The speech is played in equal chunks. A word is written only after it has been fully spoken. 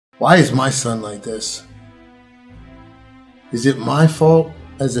Why is my son like this? Is it my fault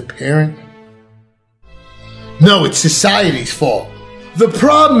as a parent? No, it's society's fault. The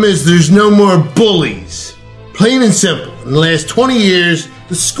problem is there's no more bullies. Plain and simple. In the last 20 years,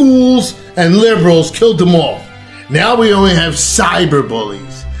 the schools and liberals killed them off. Now we only have cyber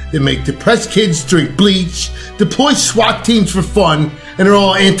bullies that make depressed kids drink bleach, deploy SWAT teams for fun, and are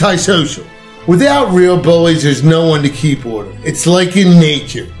all antisocial. Without real bullies, there's no one to keep order. It's like in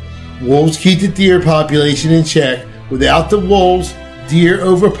nature. Wolves keep the deer population in check. Without the wolves, deer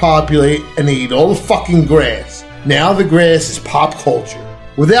overpopulate and they eat all the fucking grass. Now the grass is pop culture.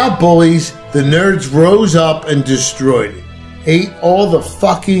 Without bullies, the nerds rose up and destroyed it. Ate all the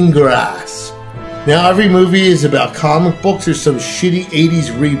fucking grass. Now every movie is about comic books or some shitty 80s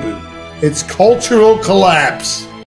reboot. It's cultural collapse.